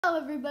Hello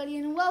everybody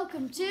and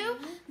welcome to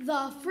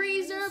the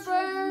Freezer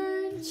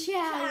Burn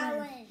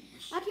Challenge.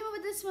 I came up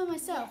with this one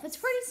myself. It's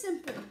pretty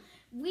simple.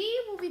 We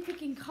will be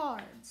picking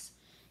cards.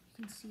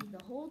 You can see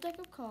the whole deck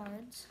of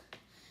cards.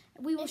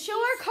 We will show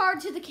our card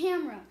to the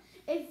camera.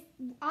 If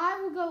I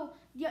will go,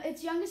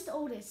 it's youngest to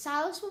oldest.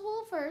 Silas will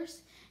go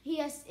first.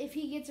 If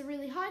he gets a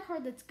really high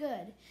card, that's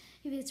good.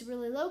 If he gets a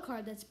really low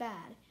card, that's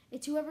bad.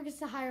 It's whoever gets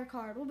the higher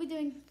card. We'll be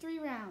doing 3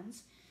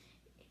 rounds.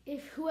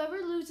 If whoever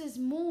loses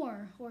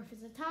more, or if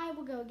it's a tie,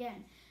 we'll go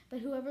again. But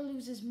whoever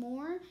loses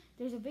more,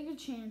 there's a bigger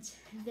chance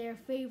their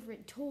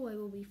favorite toy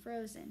will be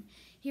frozen.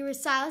 Here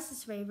is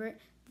Silas's favorite.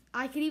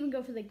 I could even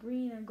go for the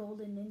green or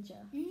golden ninja.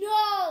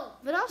 No!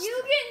 But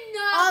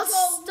I'll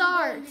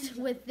start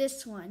with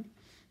this one.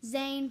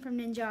 Zane from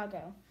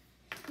Ninjago.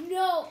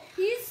 No,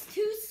 he's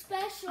too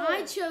special.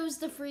 I chose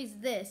to freeze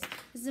this.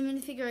 This is a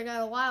minifigure I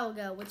got a while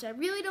ago, which I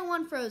really don't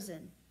want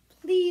frozen.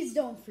 Please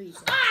don't freeze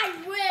it. I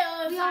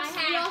will if We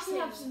also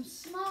have some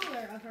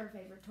smaller of her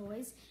favorite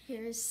toys.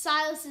 Here's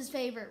Silas's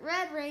favorite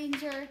Red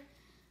Ranger,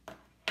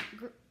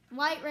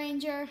 White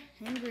Ranger,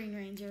 and Green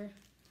Ranger.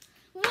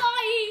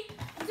 Why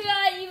did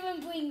I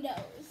even bring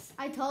those?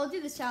 I told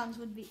you this challenge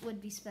would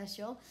be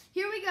special.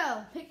 Here we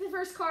go. Pick the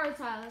first card,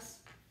 Silas.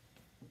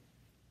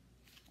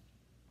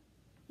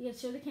 You gotta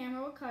show the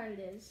camera what card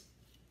it is.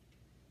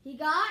 He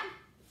got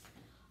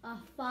a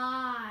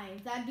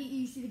 5. That'd be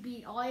easy to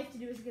beat. All you have to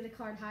do is get a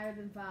card higher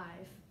than 5.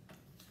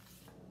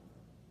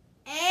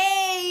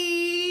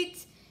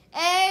 8!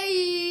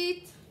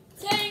 8!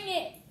 Dang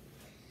it!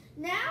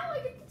 Now I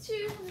get to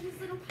choose one of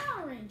these little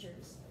Power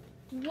Rangers.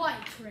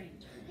 White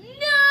Ranger.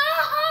 No!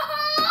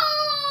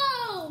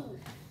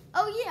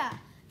 Oh yeah,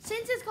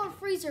 since it's called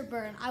Freezer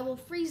Burn, I will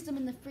freeze them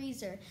in the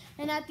freezer.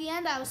 And at the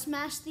end, I will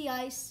smash the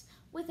ice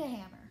with a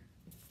hammer.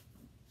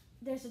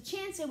 There's a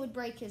chance it would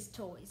break his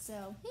toy,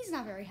 so he's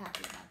not very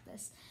happy about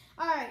this.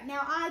 All right,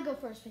 now I go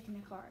first picking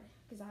a card,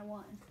 because I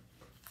won.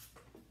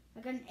 I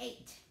got an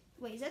 8.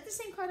 Wait, is that the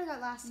same card I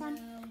got last time?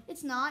 No.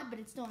 It's not, but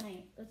it's still an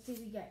 8. Let's see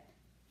what we get.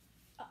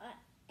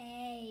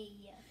 A.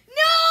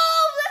 No!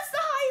 That's the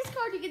highest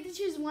card. You get to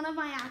choose one of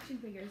my action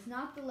figures,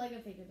 not the Lego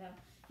figure, though.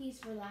 He's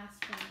for last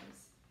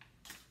prize.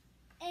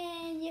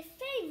 And your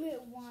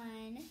favorite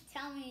one.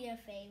 Tell me your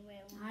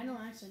favorite one. I don't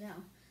actually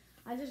know.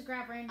 I just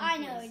grab random I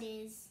know toys. it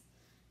is.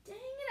 Dang it,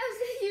 I was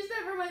going to use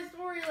that for my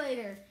story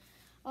later.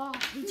 Oh,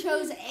 he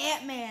chose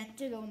Ant-Man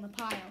to go in the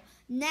pile.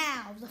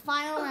 Now, the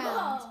final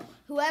round.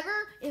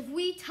 Whoever, if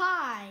we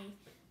tie,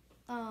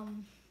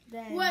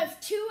 then... With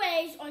 2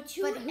 A's or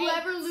 2 But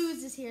whoever A's.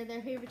 loses here,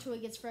 their favorite toy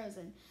gets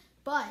frozen.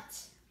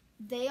 But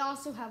they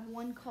also have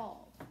one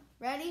call.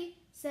 Ready,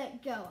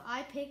 set, go.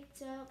 I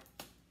picked up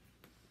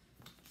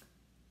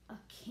a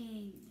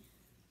king.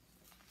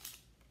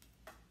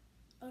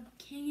 A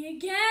king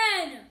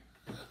again.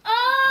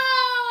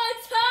 Oh, a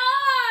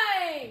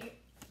tie!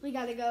 We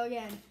gotta go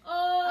again.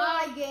 Oh.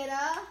 I get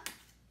a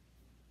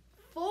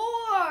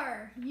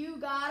 4. You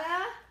got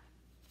a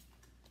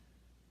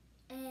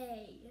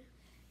A.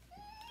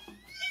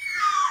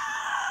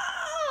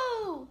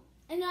 no!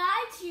 And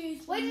I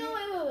choose. Wait.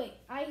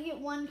 I get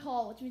one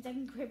call, which means I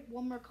can grab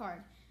one more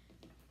card.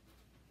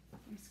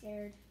 I'm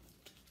scared.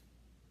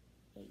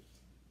 8.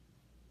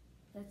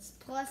 That's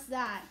plus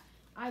that.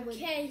 I would.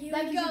 Okay, here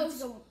that it gives you goes.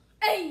 to go-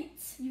 8.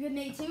 You get an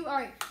 8 too?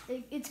 Alright.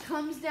 It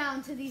comes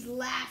down to these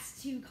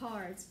last 2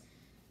 cards.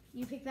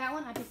 You pick that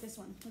one, I pick this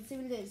one. Let's see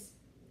what it is.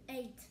 8.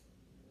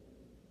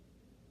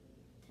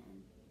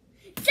 10.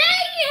 Dang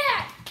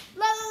it!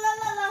 La la la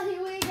la la,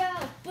 here we go.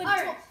 But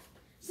Alright.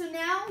 So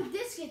now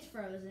this gets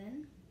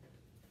frozen.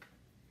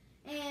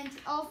 And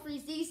I'll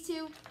freeze these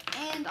 2,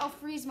 and I'll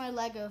freeze my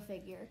Lego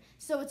figure.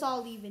 So it's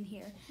all even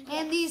here. Okay.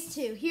 And these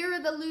 2. Here are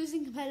the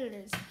losing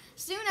competitors.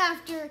 Soon,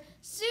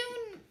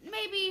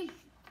 maybe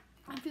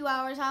a few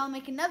hours, I'll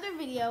make another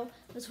video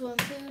which will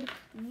include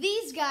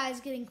these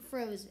guys getting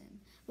frozen.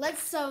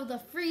 Let's show the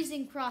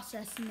freezing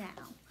process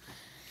now.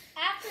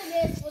 After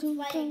this, let's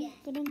play again.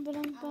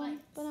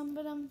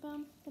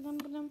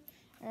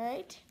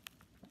 Alright.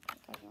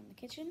 Got it on the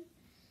kitchen.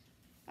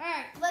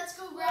 Alright, let's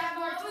go grab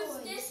our What was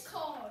toys. this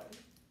card?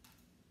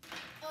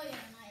 Oh yeah,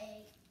 my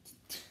egg.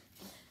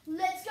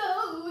 Let's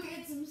go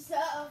get some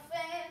stuff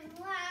and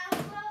laugh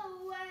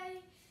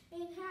away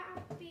in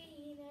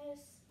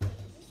happiness.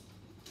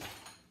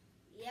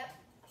 Yep,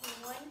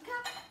 1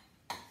 cup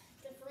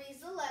to freeze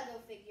the Lego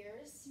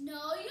figures.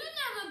 No, you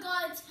never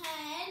got 10.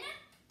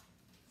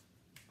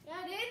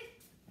 Yeah, I did.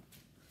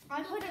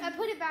 I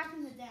put it back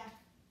in the deck.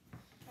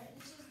 Alright,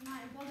 this is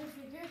my Lego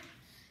figure.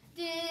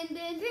 Din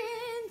din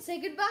din. Say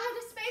goodbye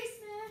to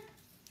Spaceman.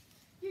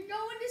 You're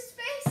going to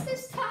space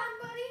this time,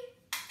 buddy.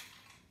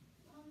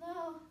 Oh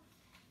no.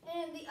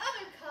 And the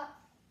other cup.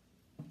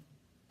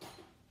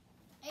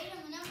 Aiden,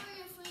 whenever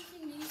you're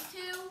freezing these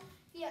 2.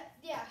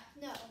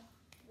 No.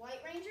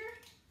 White Ranger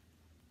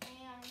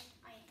and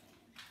Iron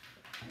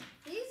Man.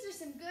 These are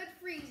some good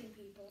freezing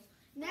people.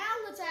 Now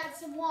let's add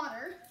some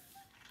water.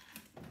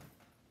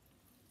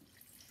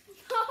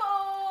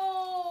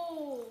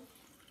 Oh!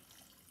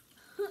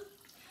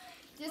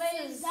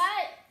 Wait, is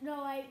that the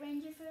White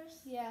Ranger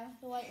first? Yeah,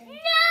 the White Ranger. No!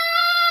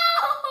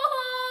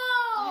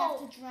 I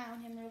have to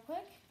drown him real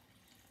quick.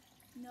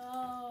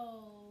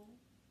 No.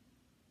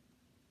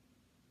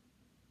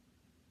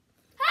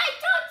 Hey,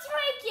 don't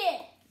drink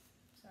it!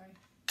 Sorry.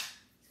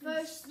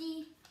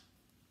 Thirsty.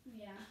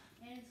 Yeah,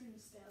 and it's gonna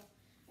spill.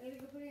 I gotta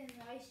go put it in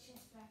the ice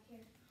chest back here.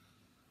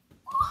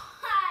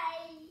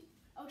 Why?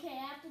 Okay,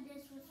 after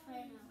this, we'll try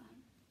another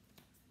one.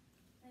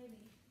 Maybe.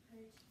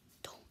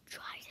 Don't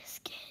try this,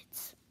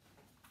 kids.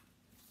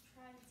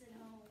 Try it at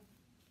home.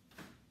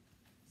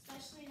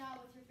 Especially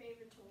not with your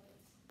favorite toys.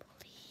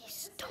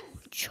 Please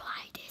don't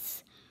try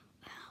this,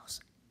 or else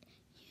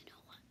you know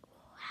what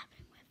will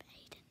happen with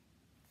Aiden.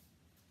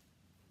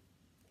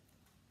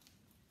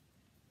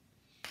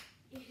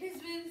 It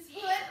has been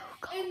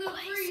put in the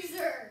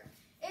freezer.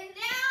 And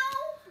now,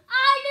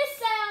 I just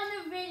said on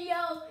the video,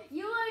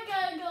 you are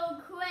gonna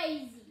go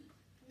crazy.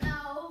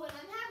 no, but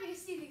I'm happy to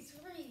see these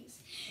freeze.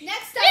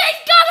 Next time,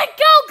 It's gonna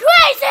go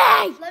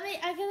crazy!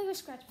 I gotta go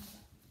scratch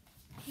myself.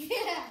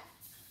 Yeah,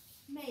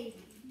 maybe.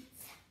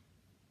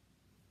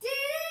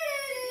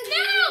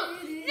 No!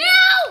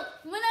 No!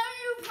 Whenever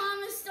you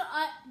promise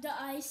the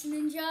Ice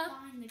Ninja.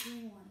 Find the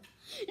green one.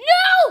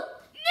 No!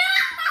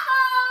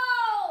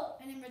 No!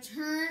 And in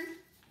return,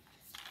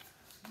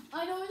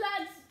 I know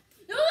that's.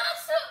 No,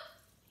 that's the.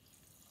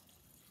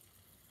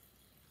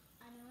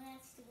 I know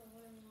that's the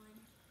golden one.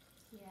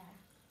 yeah.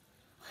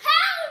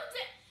 How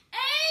did.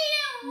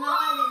 Aiden, No,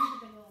 I didn't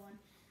put the gold one.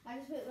 I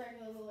just put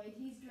regular Lloyd.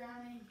 He's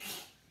drowning.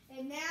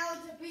 And now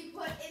to be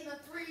put in the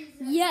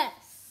freezer.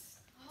 Yes.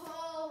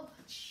 Oh,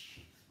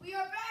 we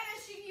are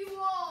banishing you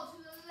all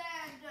to the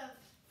land of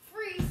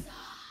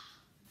Frieza.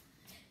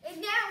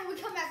 And now when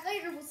we come back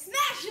later, we'll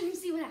smash him and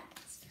see what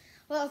happens.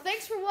 Well,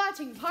 thanks for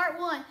watching part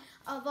 1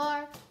 of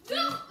our...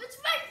 No, let's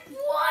make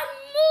one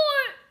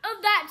more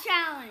of that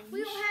challenge.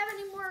 We don't have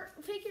any more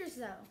figures,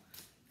 though.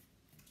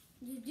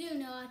 You do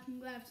know I can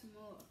grab some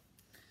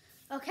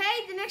more.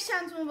 Okay, the next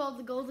challenge will involve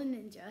the Golden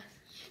Ninja.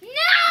 No!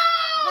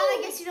 But I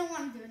guess you don't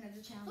want to do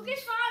another challenge. Okay,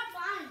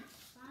 fine.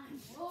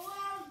 Well,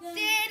 then.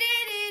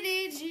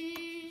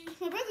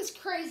 My brother's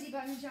crazy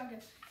about Ninjago.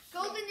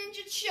 Golden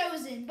Ninja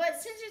chosen, but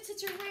since it's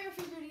such a rare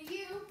figure to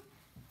you,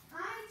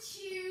 I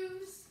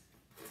choose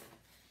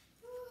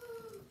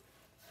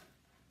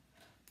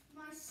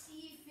my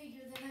Steve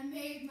figure that I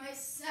made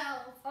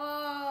myself.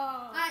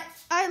 Oh.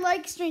 I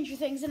like Stranger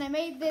Things, and I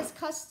made this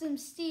custom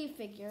Steve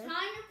figure. Time to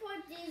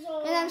put these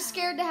all And I'm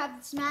scared to have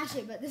to smash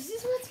it, but this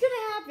is what's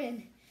gonna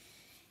happen.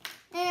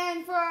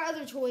 And for our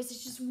other toys,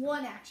 it's just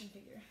one action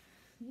figure.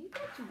 You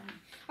got your money.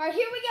 All right,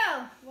 here we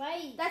go.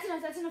 Wait.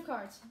 That's enough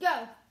cards.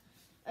 Go.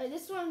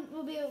 This one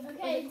will be a Okay,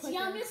 bit it's quicker.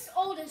 youngest,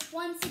 oldest,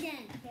 once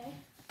again. Okay.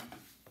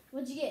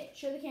 What'd you get?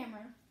 Show the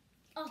camera.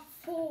 A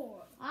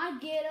 4. I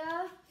get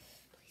a...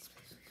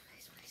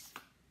 Please.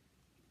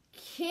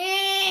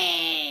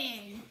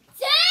 King.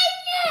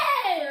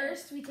 Dang it!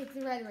 First, we take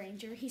the Red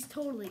Ranger. He's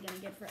totally gonna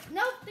get first.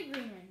 Nope, the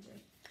Green Ranger.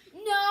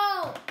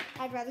 No.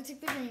 I'd rather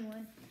take the green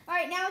one. All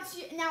right, now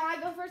now I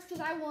go first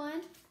because I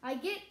won. I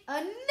get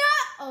a nut.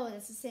 Oh,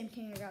 that's the same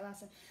king I got last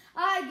time.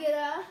 I get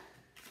a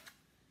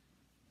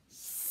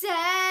 7.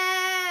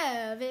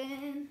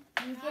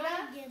 You get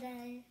I get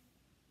a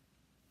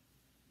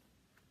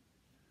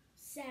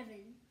 7.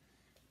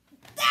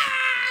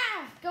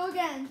 Ah! Go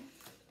again.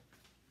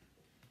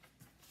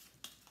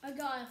 I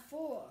got a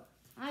 4.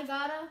 I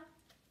got a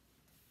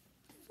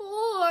 4.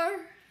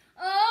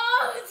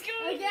 Oh, it's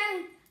going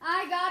Again,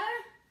 I got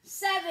a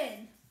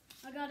 7.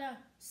 I got a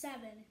 7.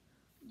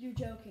 You're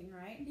joking,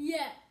 right?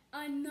 Yeah,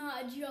 I'm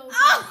not joking.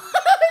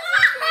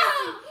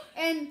 Oh!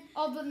 And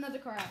I'll put another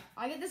card out.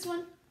 I get this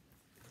one.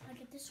 I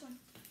get this one.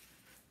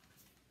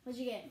 What'd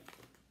you get?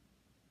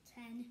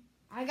 10.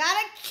 I got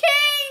a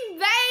king,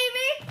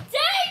 baby!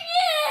 Dang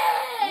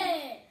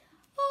it!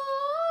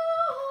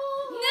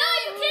 Oh.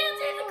 No, you can't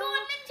do the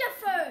Golden Ninja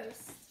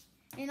first.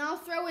 And I'll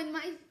throw in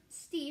my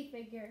Steve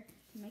figure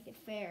to make it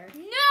fair.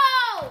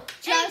 No!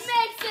 Just- It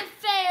makes it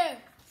fair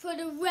for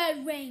the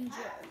Red Ranger.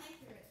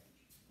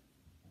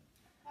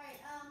 Alright,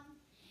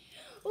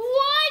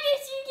 Why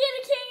did you get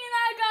a king and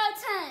I got a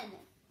 10?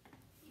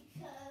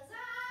 because I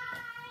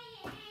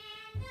am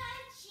the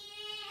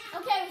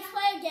champ. Okay, let's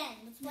play again.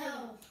 Let's play No.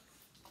 again.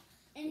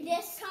 And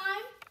this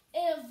time,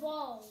 it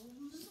evolves.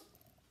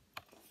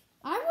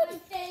 I My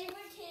would.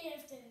 favorite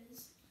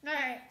characters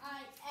Alright,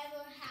 I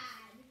ever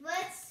had.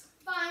 let's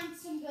find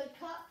some good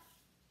cup.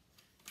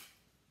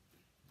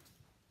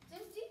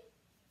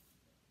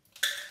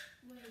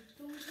 Wait,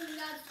 don't turn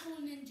that cool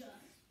ninja.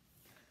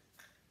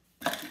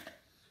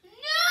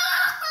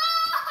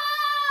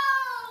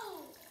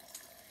 No!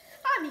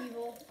 I'm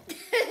evil.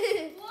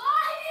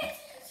 Why did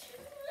you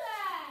do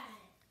that?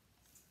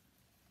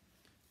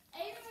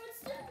 Aiden,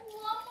 let's do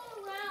one more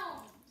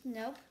round.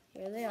 Nope,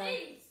 here they are.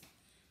 Please.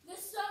 There's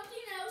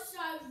something else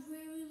I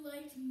really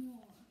liked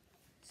more.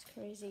 It's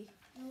crazy.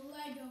 The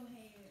Lego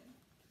hair.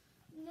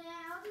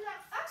 Now,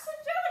 I'm still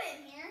throwing it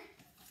in here.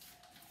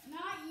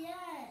 Not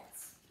yet.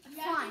 You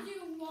Fine. have to do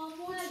one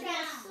more I challenge.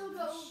 guess still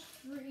go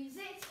freeze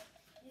it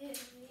in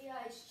the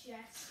ice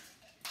chest.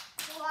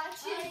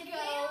 Watch it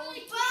go.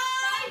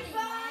 Bye,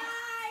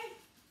 Bye.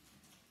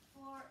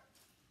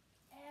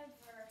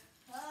 Forever.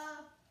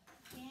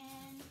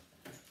 Again.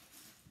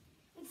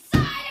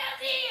 Inside of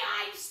the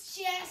ice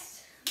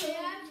chest. I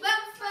can't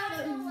find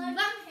the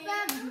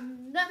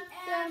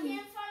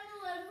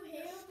little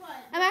hair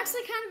button. I'm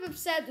actually kind of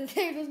upset that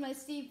there goes my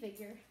Steve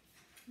figure.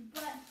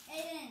 But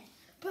Aiden,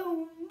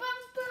 Boom, boom,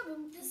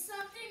 boom. there's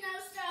something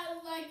else that I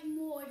like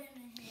more than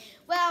a hair.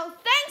 Well,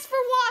 thanks for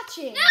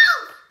watching. No,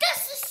 this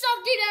is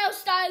something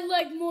else that I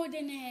like more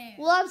than a hair.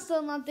 Well, I'm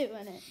still not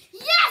doing it.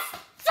 Yeah!